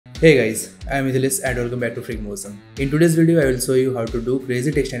Hey guys, I am 𝗦𝘂𝗯𝗀𝗏 and welcome back to 𝗧𝗵𝗆. In today's video, I will show you how to do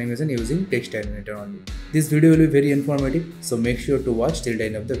crazy text animation using Text Animator only. This video will be very informative, so make sure to watch till the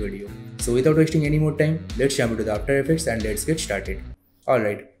end of the video. So without wasting any more time, let's jump into the After Effects and let's get started.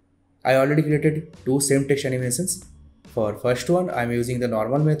 Alright, I already created two same text animations. For first one, I am using the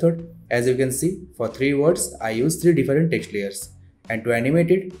normal method. As you can see, for 3 words, I use 3 different text layers. And to animate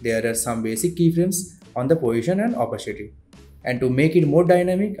it, there are some basic keyframes on the position and opacity. And to make it more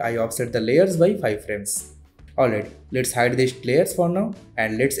dynamic, I offset the layers by 5 frames. Alright, let's hide these layers for now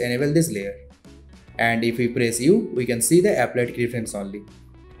and let's enable this layer. And if we press U, we can see the applied keyframes only.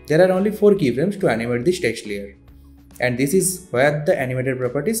 There are only 4 keyframes to animate this text layer. And this is where the animator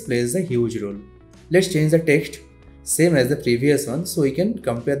properties plays a huge role. Let's change the text same as the previous one so we can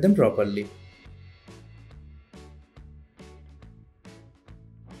compare them properly.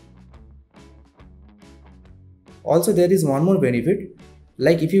 Also, there is one more benefit,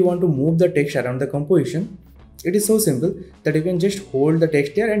 like if you want to move the text around the composition, it is so simple that you can just hold the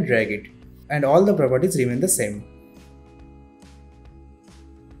text here and drag it, and all the properties remain the same.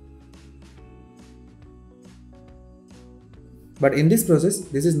 But in this process,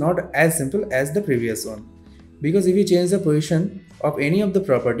 this is not as simple as the previous one, because if you change the position of any of the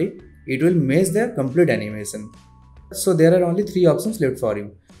property, it will mess the complete animation. So there are only 3 options left for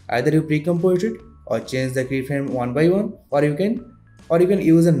you. Either you pre-compose it, or change the keyframe one by one, or you can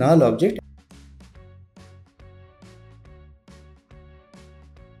use a null object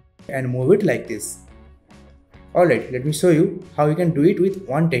and move it like this. Alright, let me show you how you can do it with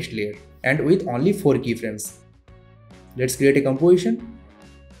one text layer and with only 4 keyframes. Let's create a composition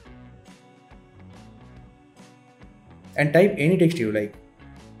and type any text you like.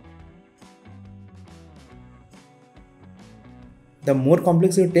 The more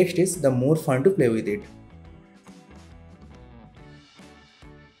complex your text is, the more fun to play with it.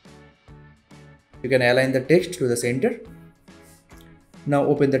 You can align the text to the center. Now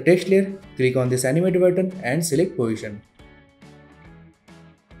open the text layer, click on this animate button and select position.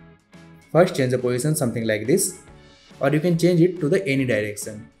 First change the position something like this, or you can change it to the any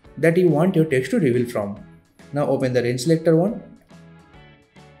direction that you want your text to reveal from. Now open the range selector one,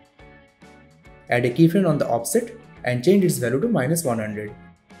 add a keyframe on the offset and change its value to -100.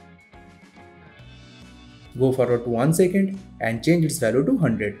 Go forward to 1 second and change its value to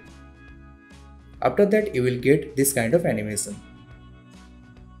 100. After that, you will get this kind of animation.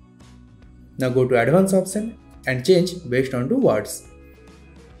 Now go to advanced option and change based on to words.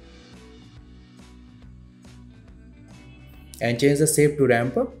 And change the shape to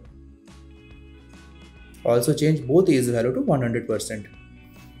ramp up. Also change both ease value to 100%.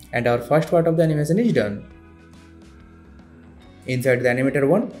 And our first part of the animation is done. Inside the animator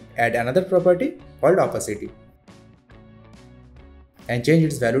one, add another property called opacity and change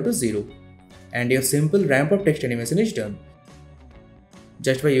its value to 0. And your simple ramp up text animation is done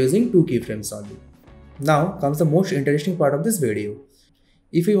just by using 2 keyframes only. Now comes the most interesting part of this video.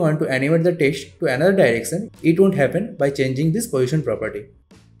 If you want to animate the text to another direction, it won't happen by changing this position property.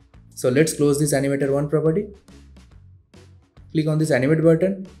 So let's close this animator one property. Click on this animate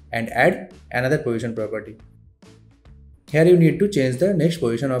button and add another position property. Here you need to change the next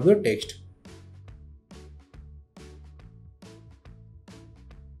position of your text.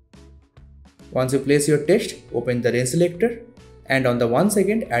 Once you place your text, open the range selector and on the 1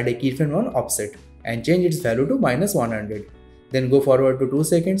 second add a keyframe on offset and change its value to -100. Then go forward to 2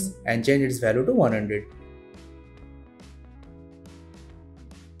 seconds and change its value to 100.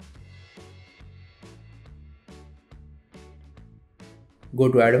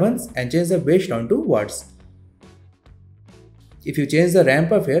 Go to advanced and change the based on to words. If you change the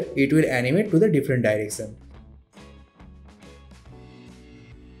ramp up here, it will animate to the different direction.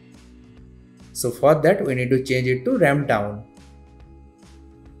 So for that, we need to change it to ramp down.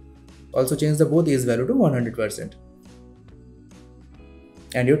 Also change the both ease value to 100%.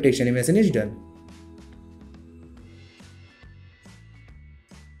 And your text animation is done.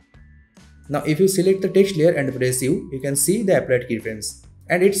 Now if you select the text layer and press U, you can see the applied keyframes.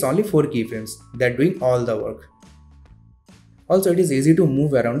 And it's only 4 keyframes that doing all the work. Also, it is easy to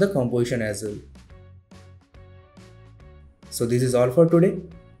move around the composition as well. So this is all for today.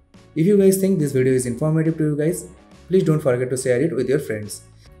 If you guys think this video is informative to you guys, please don't forget to share it with your friends.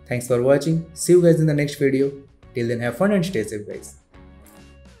 Thanks for watching. See you guys in the next video. Till then, have fun and stay safe guys.